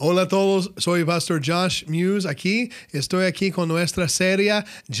Hola a todos, soy Pastor Josh Muse aquí. Estoy aquí con nuestra serie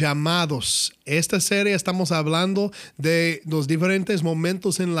Llamados. Esta serie estamos hablando de los diferentes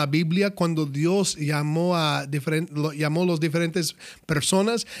momentos en la Biblia cuando Dios llamó a los diferentes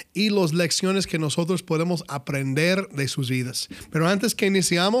personas y las lecciones que nosotros podemos aprender de sus vidas. Pero antes que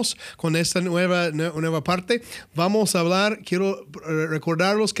iniciamos con esta nueva parte, vamos a hablar, quiero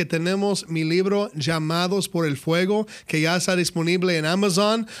recordarlos que tenemos mi libro Llamados por el Fuego, que ya está disponible en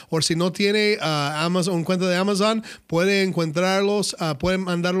Amazon. O si no tiene un cuenta de Amazon, puede encontrarlos, pueden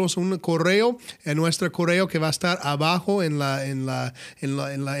mandarlos un correo en nuestro correo que va a estar abajo en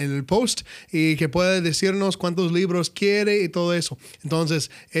el post y que puede decirnos cuántos libros quiere y todo eso.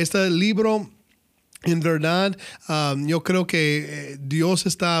 Entonces, este libro, en verdad, yo creo que Dios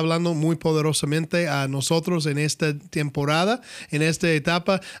está hablando muy poderosamente a nosotros en esta temporada, en esta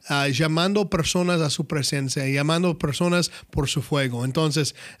etapa, llamando personas a su presencia, llamando personas por su fuego.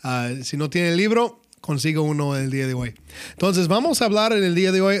 Entonces, si no tiene el libro, consiga uno el día de hoy. Entonces, vamos a hablar en el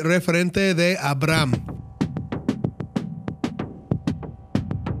día de hoy referente de Abraham.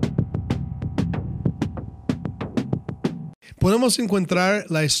 Podemos encontrar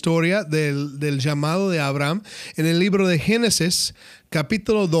la historia del llamado de Abraham en el libro de Génesis,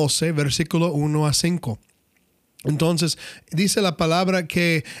 capítulo 12, versículo 1 a 5. Entonces, dice la palabra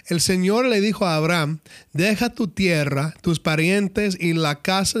que el Señor le dijo a Abraham: deja tu tierra, tus parientes y la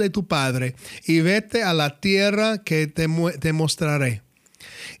casa de tu padre, y vete a la tierra que te mostraré.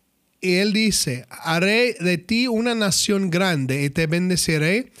 Y él dice: haré de ti una nación grande y te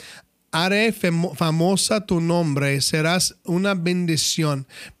bendeciré. Haré famosa tu nombre, serás una bendición.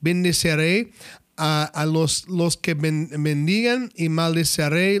 Bendeciré a los que bendigan y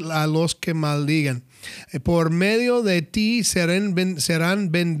maldeciré a los que maldigan. Por medio de ti serán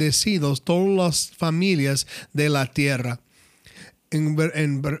bendecidos todas las familias de la tierra.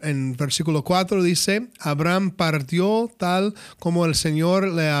 En versículo 4 dice: Abraham partió tal como el Señor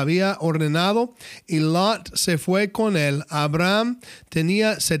le había ordenado, y Lot se fue con él. Abraham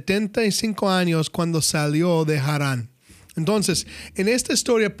tenía 75 años cuando salió de Harán. Entonces, en esta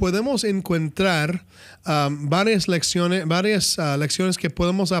historia podemos encontrar varias lecciones que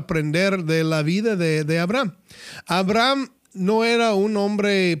podemos aprender de la vida de Abraham. Abraham no era un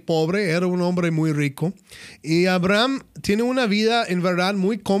hombre pobre, era un hombre muy rico. Y Abraham tiene una vida en verdad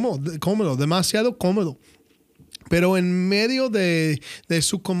muy cómodo, demasiado cómodo. Pero en medio de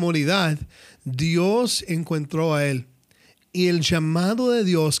su comodidad, Dios encontró a él. Y el llamado de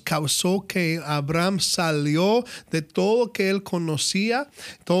Dios causó que Abraham salió de todo lo que él conocía,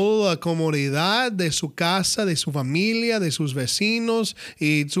 toda la comodidad de su casa, de su familia, de sus vecinos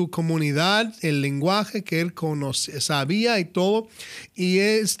y su comunidad, el lenguaje que él sabía y todo. Y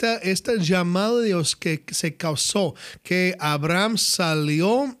este llamado de Dios que se causó que Abraham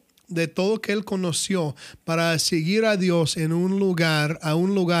salió de todo lo que él conoció para seguir a Dios a un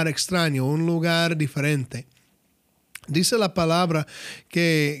lugar extraño, un lugar diferente. Dice la palabra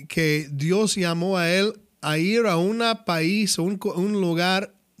que Dios llamó a él a ir a un país, un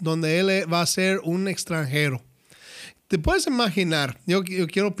lugar donde él va a ser un extranjero. ¿Te puedes imaginar? Yo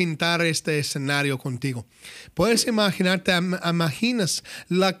quiero pintar este escenario contigo. Puedes imaginarte, imaginas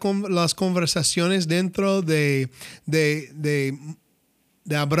las conversaciones dentro de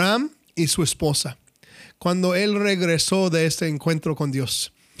Abraham y su esposa cuando él regresó de este encuentro con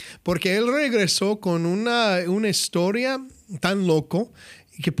Dios. Porque él regresó con una historia tan loco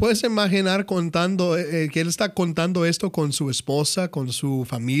que puedes imaginar que él está contando esto con su esposa, con su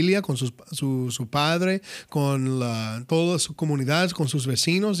familia, con su padre, con toda su comunidad, con sus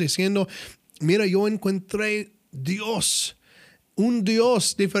vecinos, diciendo: mira, yo encontré Dios. Un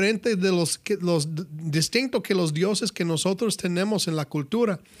Dios diferente de distinto que los dioses que nosotros tenemos en la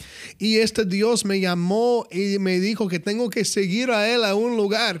cultura. Y este Dios me llamó y me dijo que tengo que seguir a él a un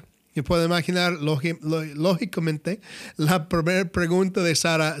lugar. Y puedo imaginar, lógicamente, la primera pregunta de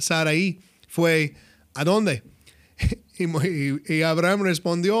Sarai fue: ¿a dónde? Y Abraham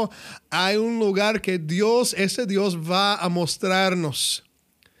respondió: hay un lugar que ese Dios va a mostrarnos.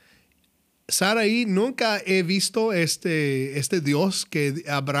 Sarai, nunca he visto este Dios que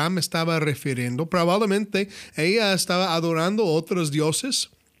Abraham estaba refiriendo. Probablemente ella estaba adorando otros dioses.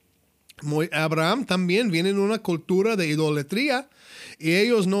 Abraham también viene en una cultura de idolatría y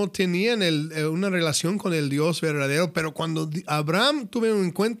ellos no tenían una relación con el Dios verdadero. Pero cuando Abraham tuvo un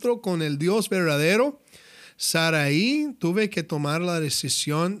encuentro con el Dios verdadero, Sarai tuvo que tomar la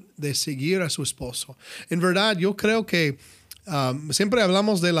decisión de seguir a su esposo. En verdad, yo creo que Siempre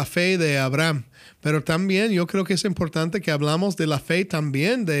hablamos de la fe de Abraham, pero también yo creo que es importante que hablamos de la fe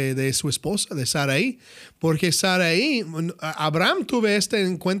también de su esposa, de Sarai, porque Sarai, Abraham tuvo este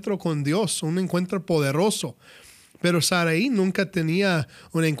encuentro con Dios, un encuentro poderoso, pero Sarai nunca tenía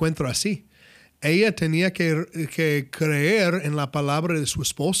un encuentro así. Ella tenía que creer en la palabra de su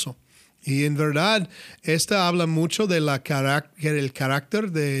esposo. Y en verdad, esta habla mucho de el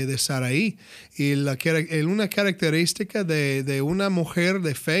carácter de Sarai y una característica de una mujer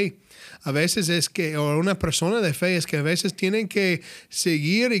de fe. A veces o una persona de fe es que a veces tienen que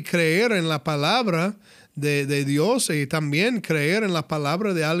seguir y creer en la palabra de Dios y también creer en la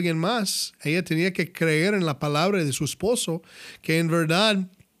palabra de alguien más. Ella tenía que creer en la palabra de su esposo, que en verdad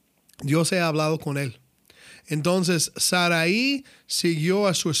Dios ha hablado con él. Entonces, Sarai siguió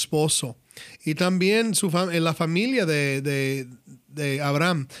a su esposo y también la familia de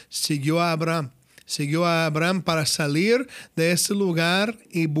Abraham siguió a Abraham. Siguió a Abraham para salir de ese lugar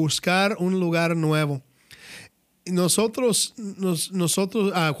y buscar un lugar nuevo. Nosotros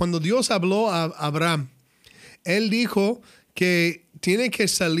cuando Dios habló a Abraham, Él dijo que tiene que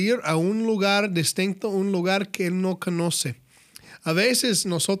salir a un lugar distinto, un lugar que él no conoce. A veces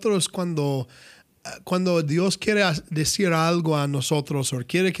nosotros cuando Dios quiere decir algo a nosotros o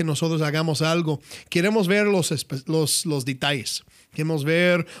quiere que nosotros hagamos algo, queremos ver los detalles. Queremos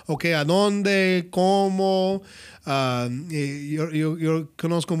ver, a dónde, cómo. Yo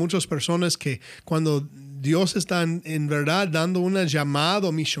conozco muchas personas que cuando Dios está en verdad dando un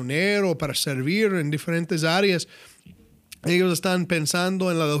llamado misionero para servir en diferentes áreas, ellos están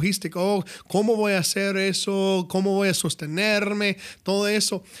pensando en la logística, ¿cómo voy a hacer eso? ¿Cómo voy a sostenerme? Todo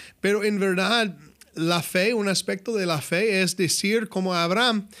eso. Pero en verdad, la fe, un aspecto de la fe es decir como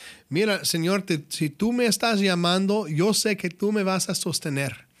Abraham, mira, Señor, si tú me estás llamando, yo sé que tú me vas a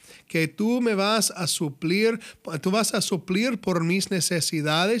sostener, que tú me vas a suplir, tú vas a suplir por mis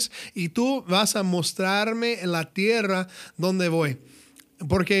necesidades y tú vas a mostrarme en la tierra donde voy.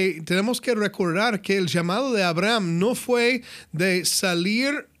 Porque tenemos que recordar que el llamado de Abraham no fue de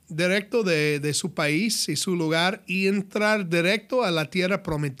salir directo de su país y su lugar y entrar directo a la tierra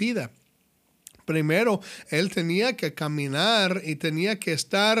prometida. Primero, él tenía que caminar y tenía que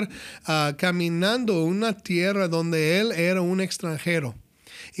estar caminando una tierra donde él era un extranjero.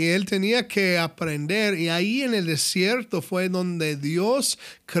 Y él tenía que aprender. Y ahí en el desierto fue donde Dios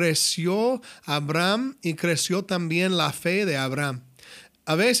creció a Abraham y creció también la fe de Abraham.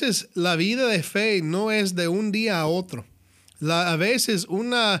 A veces la vida de fe no es de un día a otro. A veces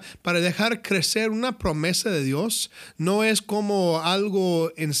para dejar crecer una promesa de Dios no es como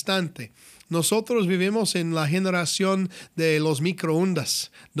algo instante. Nosotros vivimos en la generación de los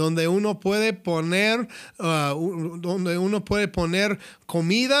microondas, donde uno puede poner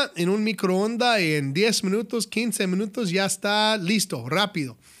comida en un microondas y en 10 minutos, 15 minutos ya está listo,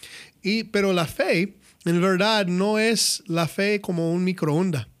 rápido. Pero la fe, en verdad, no es la fe como un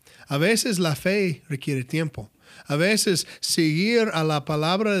microondas. A veces la fe requiere tiempo. A veces seguir a la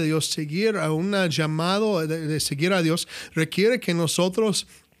palabra de Dios, seguir a un llamado de seguir a Dios, requiere que nosotros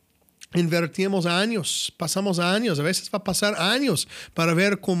invertimos años, pasamos años, a veces va a pasar años para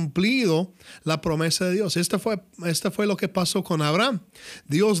haber cumplido la promesa de Dios. Esta fue lo que pasó con Abraham.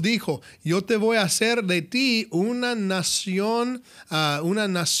 Dios dijo, yo te voy a hacer de ti una nación,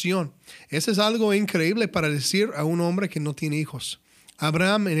 Eso es algo increíble para decir a un hombre que no tiene hijos.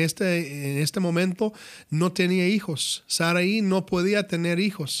 Abraham en este momento no tenía hijos. Sarai no podía tener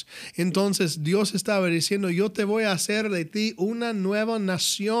hijos. Entonces Dios estaba diciendo, yo te voy a hacer de ti una nueva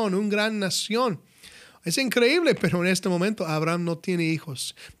nación, una gran nación. Es increíble, pero en este momento Abraham no tiene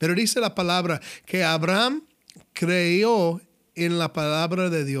hijos. Pero dice la palabra que Abraham creyó en la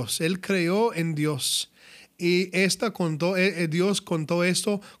palabra de Dios. Él creyó en Dios. Y Dios contó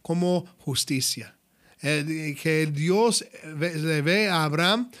esto como justicia. Que Dios le ve a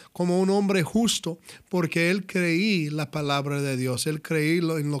Abraham como un hombre justo porque él creí la palabra de Dios, él creí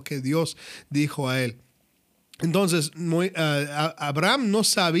en lo que Dios dijo a él. Entonces, Abraham no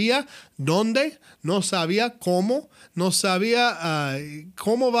sabía dónde, no sabía cómo, no sabía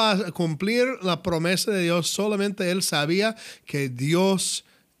cómo va a cumplir la promesa de Dios, solamente él sabía que Dios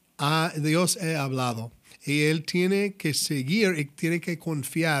ha hablado y él tiene que seguir y tiene que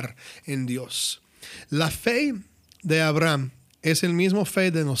confiar en Dios. La fe de Abraham es el mismo fe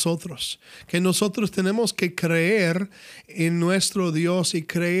de nosotros, que nosotros tenemos que creer en nuestro Dios y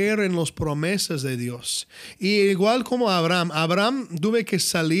creer en las promesas de Dios. Y igual como Abraham tuvo que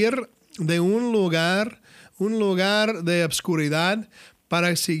salir de un lugar de obscuridad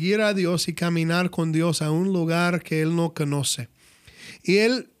para seguir a Dios y caminar con Dios a un lugar que él no conoce. Y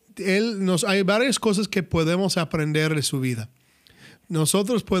él hay varias cosas que podemos aprender de su vida.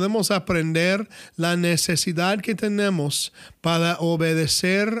 Nosotros podemos aprender la necesidad que tenemos para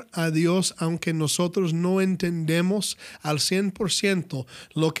obedecer a Dios, aunque nosotros no entendemos al 100%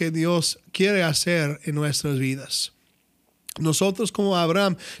 lo que Dios quiere hacer en nuestras vidas. Nosotros como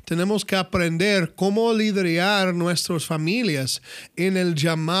Abraham tenemos que aprender cómo liderar nuestras familias en el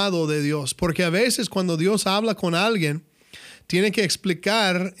llamado de Dios. Porque a veces cuando Dios habla con alguien, tiene que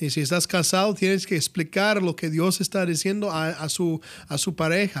explicar, y si estás casado, tienes que explicar lo que Dios está diciendo a su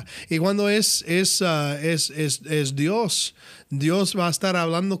pareja. Y cuando es Dios, Dios va a estar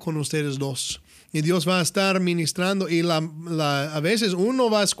hablando con ustedes dos. Y Dios va a estar ministrando. Y a veces uno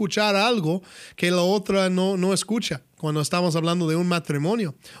va a escuchar algo que la otra no escucha. Cuando estamos hablando de un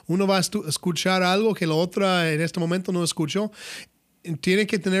matrimonio, uno va a escuchar algo que la otra en este momento no escuchó. Tiene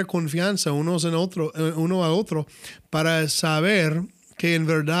que tener confianza uno al otro para saber que en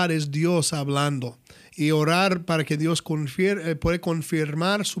verdad es Dios hablando y orar para que Dios pueda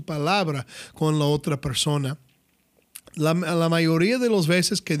confirmar su palabra con la otra persona. La mayoría de las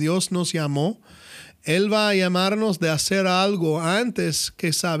veces que Dios nos llamó, Él va a llamarnos de hacer algo antes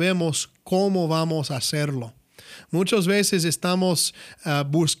que sabemos cómo vamos a hacerlo. Muchas veces estamos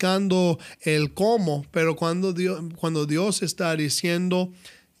buscando el cómo, pero cuando Dios está diciendo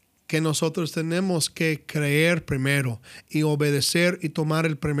que nosotros tenemos que creer primero y obedecer y tomar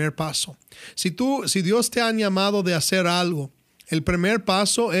el primer paso. Si Dios te ha llamado de hacer algo, el primer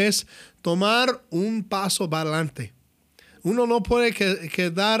paso es tomar un paso para adelante. Uno no puede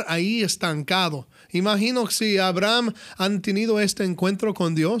quedar ahí estancado. Imagino que si Abraham han tenido este encuentro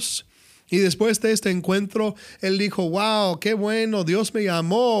con Dios, y después de este encuentro, él dijo, wow, qué bueno, Dios me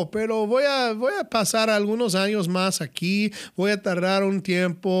llamó, pero voy a pasar algunos años más aquí, voy a tardar un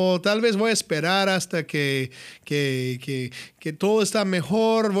tiempo, tal vez voy a esperar hasta que todo está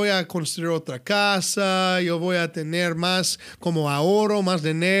mejor, voy a construir otra casa, yo voy a tener más como ahorro, más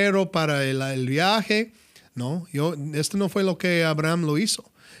dinero para el viaje. No, esto no fue lo que Abraham lo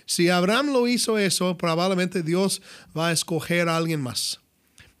hizo. Si Abraham lo hizo eso, probablemente Dios va a escoger a alguien más.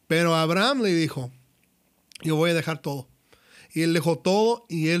 Pero Abraham le dijo, yo voy a dejar todo. Y él dejó todo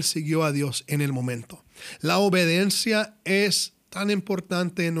y él siguió a Dios en el momento. La obediencia es tan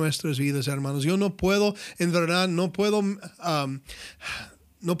importante en nuestras vidas, hermanos. Yo no puedo, en verdad, no puedo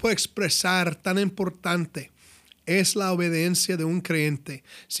expresar tan importante es la obediencia de un creyente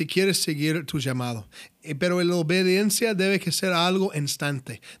si quieres seguir tu llamado. Pero la obediencia debe que ser algo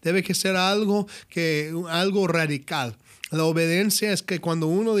instante, debe que ser algo radical. La obediencia es que cuando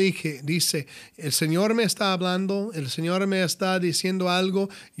uno dice, el Señor me está hablando, el Señor me está diciendo algo,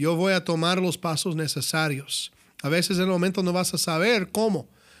 yo voy a tomar los pasos necesarios. A veces en el momento no vas a saber cómo,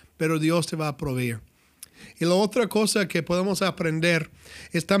 pero Dios te va a proveer. Y la otra cosa que podemos aprender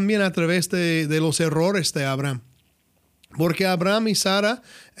es también a través de los errores de Abraham. Porque Abraham y Sara,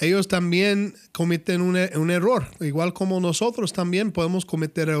 ellos también cometen un error, igual como nosotros también podemos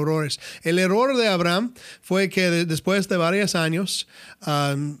cometer errores. El error de Abraham fue que después de varios años,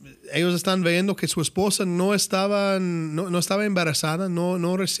 ellos están viendo que su esposa no estaba embarazada,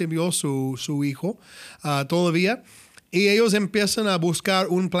 no recibió su hijo todavía, y ellos empiezan a buscar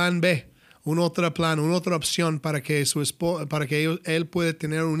un plan B. Una otra opción para que él pueda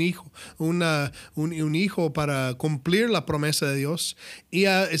tener un hijo, un hijo para cumplir la promesa de Dios. Y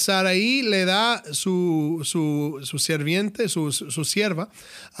a Sarai le da su sirviente, su sierva,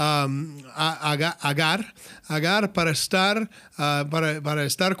 Agar para estar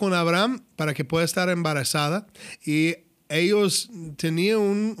con Abraham, para que pueda estar embarazada. Y ellos tenían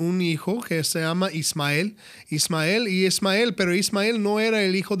un hijo que se llama Ismael, pero Ismael no era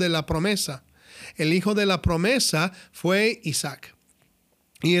el hijo de la promesa. El hijo de la promesa fue Isaac.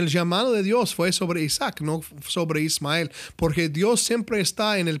 Y el llamado de Dios fue sobre Isaac, no sobre Ismael, porque Dios siempre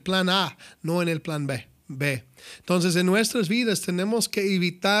está en el plan A, no en el plan B. Entonces, en nuestras vidas tenemos que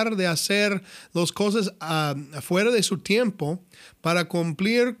evitar de hacer las cosas fuera de su tiempo para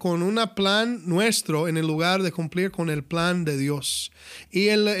cumplir con un plan nuestro en el lugar de cumplir con el plan de Dios. Y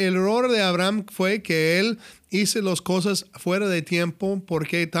el error de Abraham fue que él hizo las cosas fuera de tiempo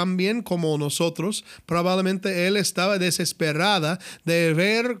porque también como nosotros, probablemente él estaba desesperada de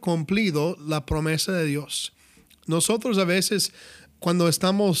haber cumplido la promesa de Dios. Nosotros a veces, cuando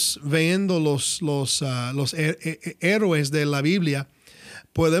estamos viendo los héroes de la Biblia,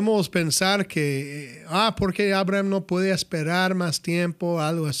 podemos pensar que, ¿por qué Abraham no puede esperar más tiempo?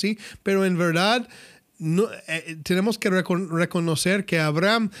 Algo así. Pero en verdad, tenemos que reconocer que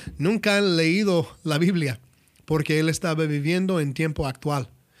Abraham nunca ha leído la Biblia porque él estaba viviendo en tiempo actual.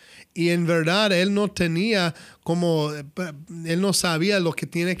 Y en verdad él no tenía él no sabía lo que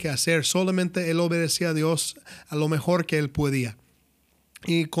tiene que hacer. Solamente él obedecía a Dios a lo mejor que él podía.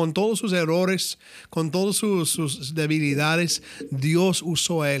 Y con todos sus errores, con todas sus debilidades, Dios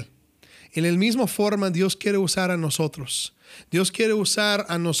usó a él. En la misma forma, Dios quiere usar a nosotros. Dios quiere usar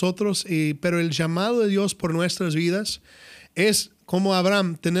a nosotros, pero el llamado de Dios por nuestras vidas es como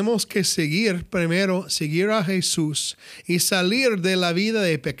Abraham. Tenemos que seguir a Jesús y salir de la vida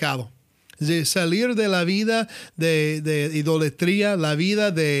de pecado. De salir de la vida de idolatría, la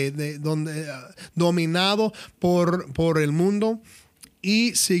vida dominado por el mundo,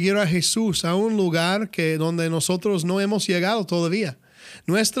 y seguir a Jesús a un lugar donde nosotros no hemos llegado todavía.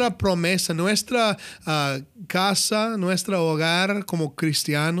 Nuestra promesa, nuestra casa, nuestro hogar como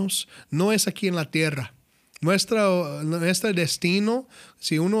cristianos no es aquí en la tierra. Nuestro destino,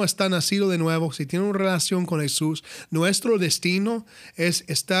 si uno está nacido de nuevo, si tiene una relación con Jesús, nuestro destino es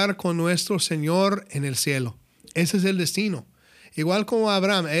estar con nuestro Señor en el cielo. Ese es el destino. Igual como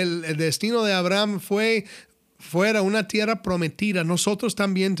Abraham, el destino de Abraham fuera una tierra prometida. Nosotros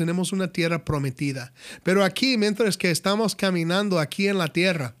también tenemos una tierra prometida. Pero aquí, mientras que estamos caminando aquí en la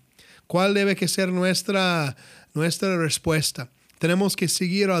tierra, ¿cuál debe que ser nuestra respuesta? Tenemos que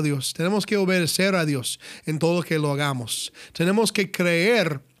seguir a Dios. Tenemos que obedecer a Dios en todo lo que lo hagamos. Tenemos que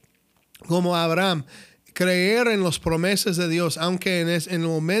creer como Abraham, creer en las promesas de Dios, aunque en el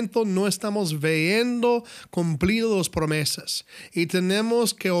momento no estamos viendo cumplido las promesas. Y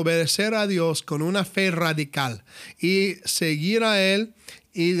tenemos que obedecer a Dios con una fe radical y seguir a Él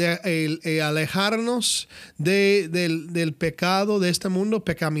y alejarnos del pecado de este mundo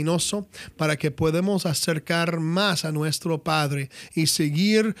pecaminoso, para que podamos acercar más a nuestro Padre y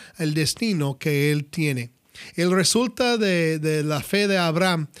seguir el destino que Él tiene. El resultado de la fe de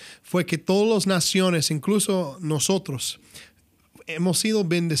Abraham fue que todas las naciones, incluso nosotros, hemos sido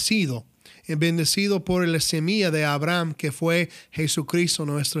bendecidos por la semilla de Abraham, que fue Jesucristo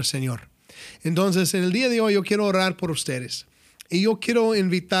nuestro Señor. Entonces, en el día de hoy yo quiero orar por ustedes. Y yo quiero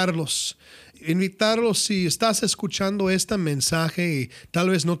invitarlos si estás escuchando este mensaje y tal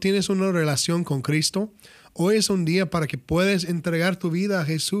vez no tienes una relación con Cristo. Hoy es un día para que puedas entregar tu vida a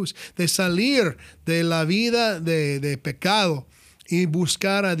Jesús, de salir de la vida de pecado y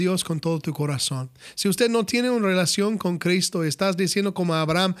buscar a Dios con todo tu corazón. Si usted no tiene una relación con Cristo, estás diciendo como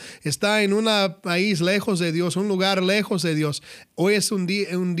Abraham, está en un país lejos de Dios, un lugar lejos de Dios, hoy es un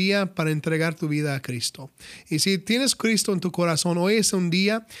día para entregar tu vida a Cristo. Y si tienes Cristo en tu corazón, hoy es un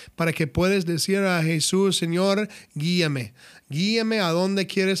día para que puedas decir a Jesús: Señor, guíame. Guíame a donde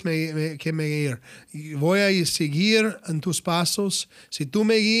quieres que me ir. Voy a seguir en tus pasos. Si tú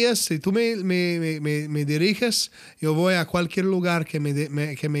me guías, si tú me diriges, yo voy a cualquier lugar que me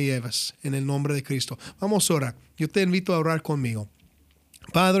lleves. En el nombre de Cristo. Vamos a orar. Yo te invito a orar conmigo.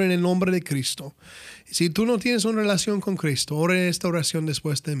 Padre, en el nombre de Cristo, si tú no tienes una relación con Cristo, ora esta oración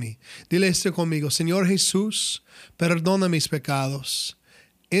después de mí. Dile esto conmigo: Señor Jesús, perdona mis pecados.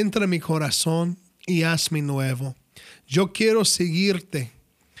 Entra en mi corazón y hazme nuevo. Yo quiero seguirte.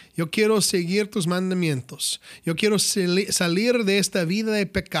 Yo quiero seguir tus mandamientos. Yo quiero salir de esta vida de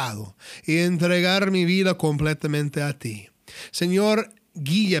pecado y entregar mi vida completamente a ti. Señor,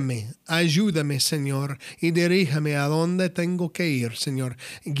 guíame, ayúdame, Señor, y diríjame a dónde tengo que ir, Señor.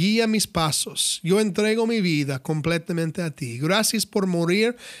 Guía mis pasos. Yo entrego mi vida completamente a ti. Gracias por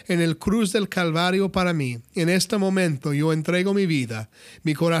morir en el cruz del Calvario para mí. En este momento yo entrego mi vida,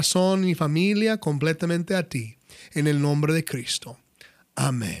 mi corazón, mi familia completamente a ti. En el nombre de Cristo.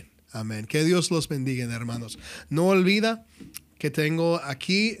 Amén. Amén. Que Dios los bendiga, hermanos. No olvida que tengo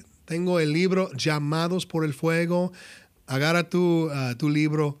el libro Llamados por el Fuego. Agarra tu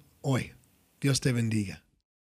libro hoy. Dios te bendiga.